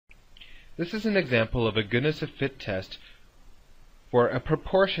This is an example of a goodness of fit test for a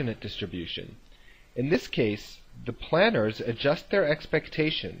proportionate distribution. In this case, the planners adjust their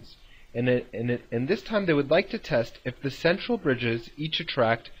expectations, and this time they would like to test if the central bridges each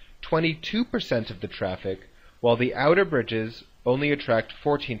attract 22% of the traffic, while the outer bridges only attract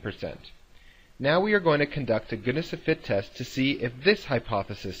 14%. Now we are going to conduct a goodness of fit test to see if this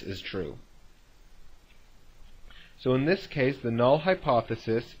hypothesis is true. So in this case, the null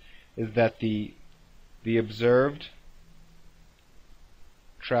hypothesis is that the observed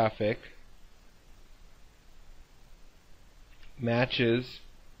traffic matches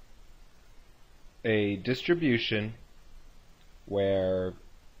a distribution where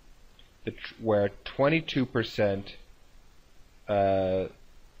 22% of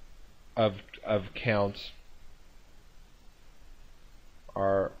counts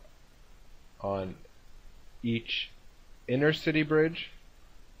are on each inner city bridge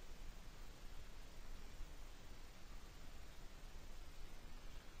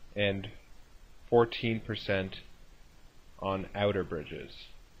and 14% on outer bridges.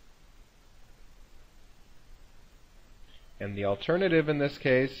 And the alternative in this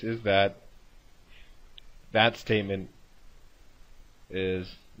case is that that statement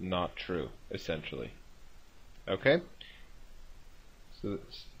is not true, essentially. Okay? So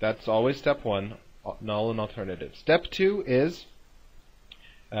that's always step one, null and alternative. Step two is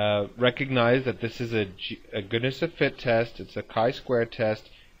recognize that this is a goodness of fit test, it's a chi-square test,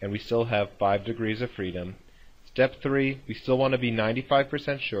 and we still have 5 degrees of freedom. Step 3, we still want to be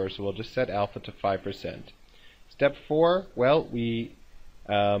 95% sure, so we'll just set alpha to 5%. Step 4, well, we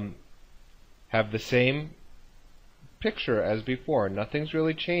have the same picture as before. Nothing's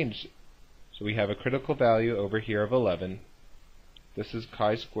really changed. So we have a critical value over here of 11. This is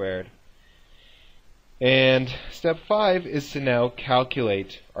chi-squared. And step 5 is to now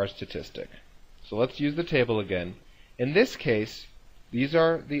calculate our statistic. So let's use the table again. In this case, these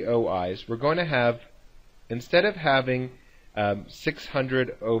are the OIs. We're going to have, instead of having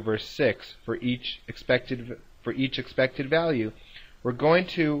 600 over 6 for each expected value, we're going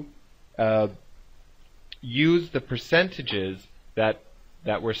to use the percentages that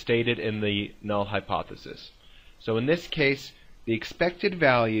were stated in the null hypothesis. So in this case, the expected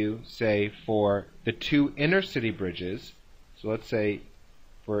value, say, for the 2 inner city bridges, so let's say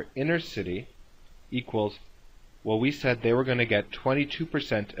for inner city, equals, well, we said they were going to get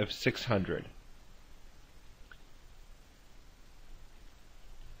 22% of 600.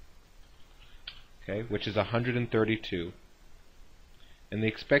 Okay, which is 132. And the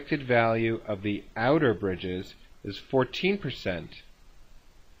expected value of the outer bridges is 14%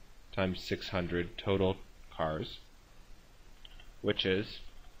 times 600 total cars, which is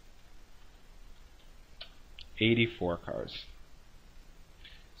 84 cars.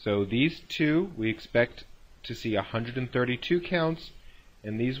 So these two, we expect to see 132 counts,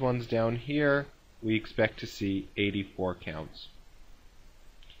 and these ones down here, we expect to see 84 counts.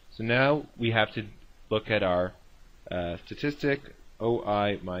 So now we have to look at our statistic,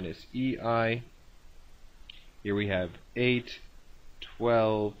 OI minus EI. Here we have 8,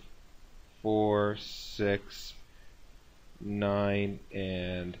 12, 4, 6, 9,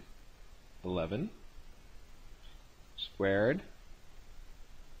 and 11 squared.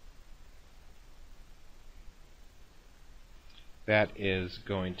 That is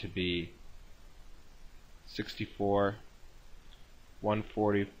going to be 64,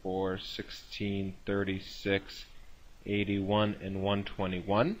 144, 16, 36, 81, and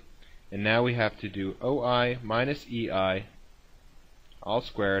 121. And now we have to do OI minus EI all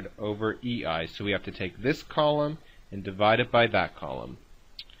squared over EI. So we have to take this column and divide it by that column.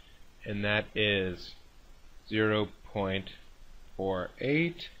 And that is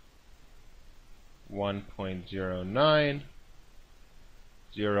 0.48, 1.09,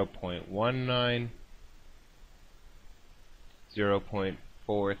 0.19,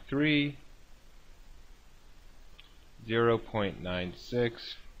 0.43,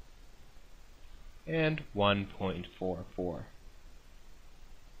 0.96, and 1.44.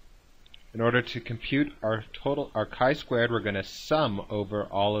 In order to compute our chi-squared, we're going to sum over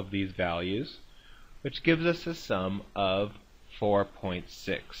all of these values, which gives us a sum of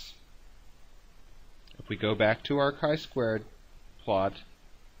 4.6. If we go back to our chi-squared plot,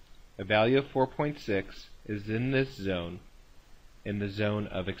 a value of 4.6 is in this zone, in the zone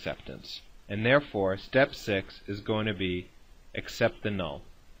of acceptance. And therefore, step 6 is going to be accept the null.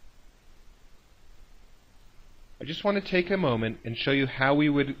 I just want to take a moment and show you how we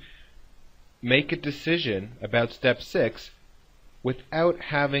would make a decision about step 6 without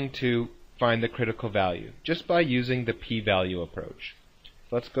having to find the critical value, just by using the p-value approach.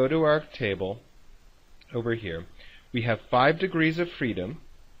 let's go to our table over here. We have 5 degrees of freedom,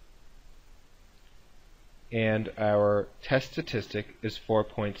 and our test statistic is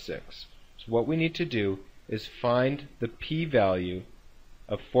 4.6. So what we need to do is find the p-value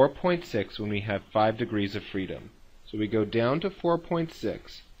of 4.6 when we have 5 degrees of freedom. So we go down to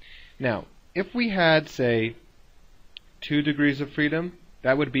 4.6. Now, if we had, say, 2 degrees of freedom,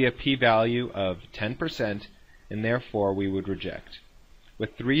 that would be a p-value of 10%, and therefore we would reject.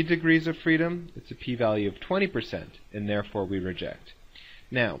 With 3 degrees of freedom, it's a p-value of 20%, and therefore we reject.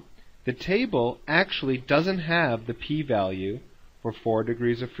 Now, the table actually doesn't have the p-value for 4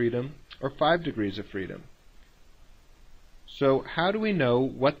 degrees of freedom or 5 degrees of freedom. So how do we know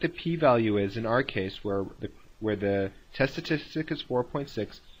what the p-value is in our case where the test statistic is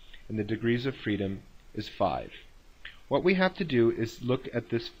 4.6 and the degrees of freedom is 5? What we have to do is look at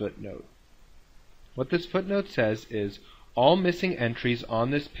this footnote. What this footnote says is all missing entries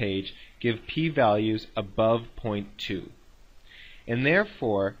on this page give p-values above 0.2. And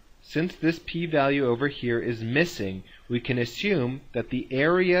therefore, since this p-value over here is missing, we can assume that the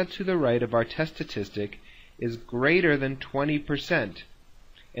area to the right of our test statistic is greater than 20%.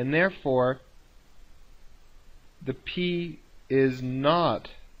 And therefore, the p is not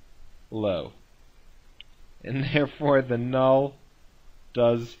low. And therefore, the null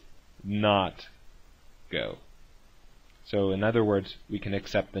does not go. So in other words, we can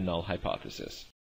accept the null hypothesis.